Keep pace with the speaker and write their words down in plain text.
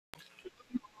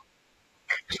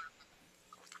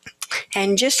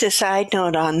And just a side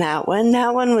note on that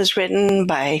one was written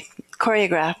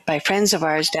choreographed by friends of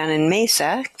ours down in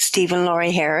Mesa, Steve and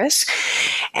Lori Harris.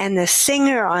 And the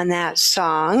singer on that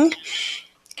song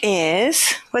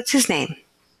is, what's his name?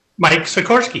 Mike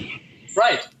Sikorsky.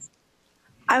 Right.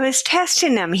 I was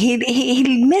testing him.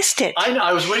 He missed it. I know.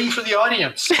 I was waiting for the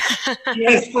audience.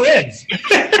 Yes, friends.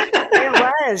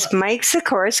 It was Mike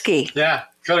Sikorsky. Yeah,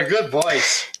 got a good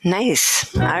voice.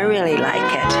 Nice. I really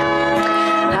like it.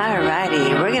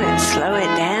 Alrighty, we're going to slow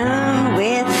it down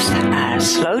with a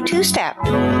slow two-step.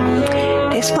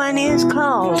 This one is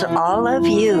called All of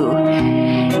You.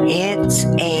 It's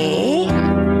a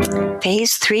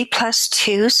phase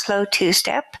 3+2 slow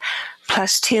two-step.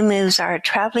 +2 moves are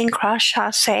traveling cross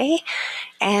chassé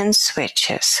and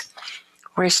switches.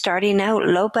 We're starting out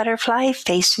low butterfly,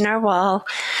 facing our wall.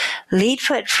 Lead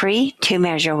foot free, 2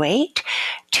 measure weight.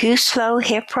 2 slow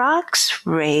hip rocks,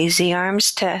 raise the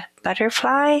arms to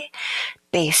butterfly.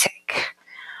 Basic.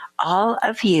 All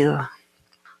of You.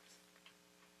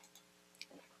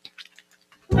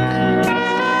 2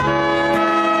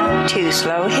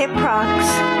 slow hip rocks,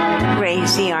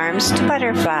 raise the arms to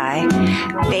butterfly.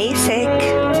 Basic.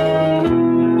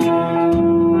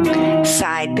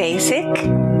 Side basic.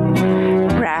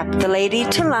 Wrap the lady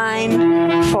to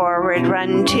line. Forward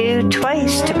run 2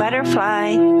 twice to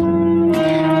butterfly.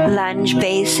 Lunge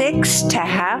basics to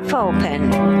half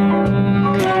open.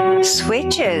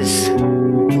 Switches.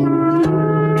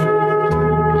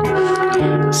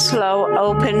 Slow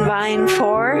open vine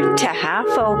 4 to half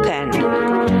open.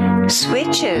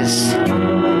 Switches.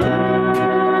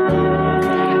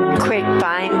 Quick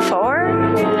vine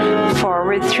 4.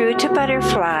 Forward through to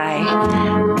butterfly.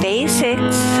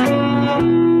 Basics.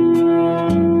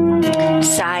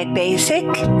 Side basic.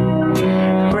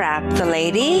 Wrap the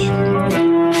lady.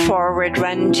 Forward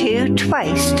run 2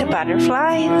 twice to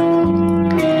butterfly.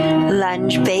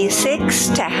 Lunge basics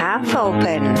to half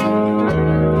open.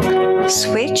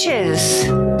 Switches.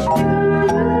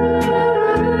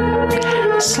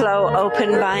 Slow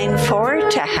open vine 4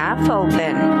 to half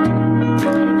open.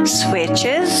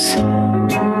 Switches.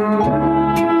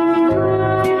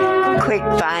 Quick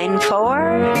vine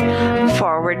 4.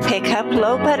 Forward pick up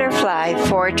low butterfly.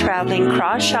 4 traveling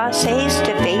cross chassés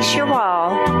to face your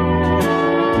wall.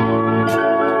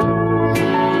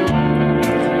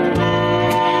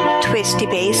 Twisty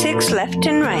basics left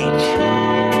and right.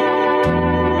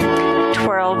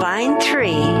 Twirl vine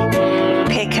 3.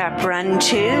 Pick up run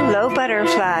 2 low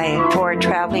butterfly. 4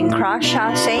 traveling cross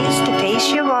chassés to face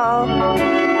your wall.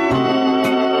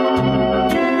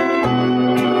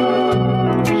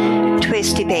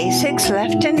 Twisty basics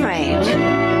left and right.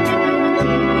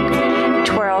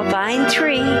 Twirl vine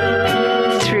 3.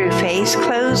 Through face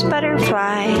close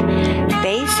butterfly.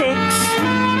 Basics.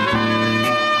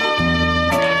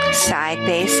 Side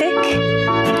basic.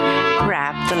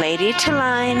 Wrap the lady to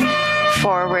line.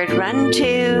 Forward run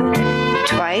 2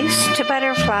 twice to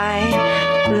butterfly.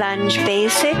 Lunge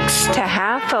basics to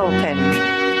half open.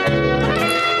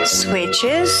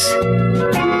 Switches.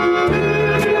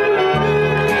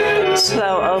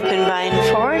 Slow open vine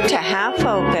 4 to half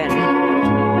open.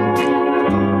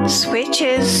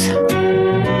 Switches.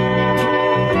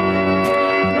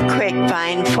 Quick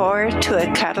vine 4 to a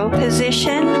cuddle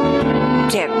position.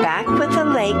 Dip back with a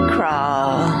leg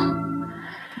crawl.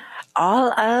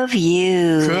 All of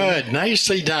You. Good.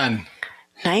 Nicely done.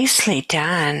 Nicely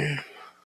done.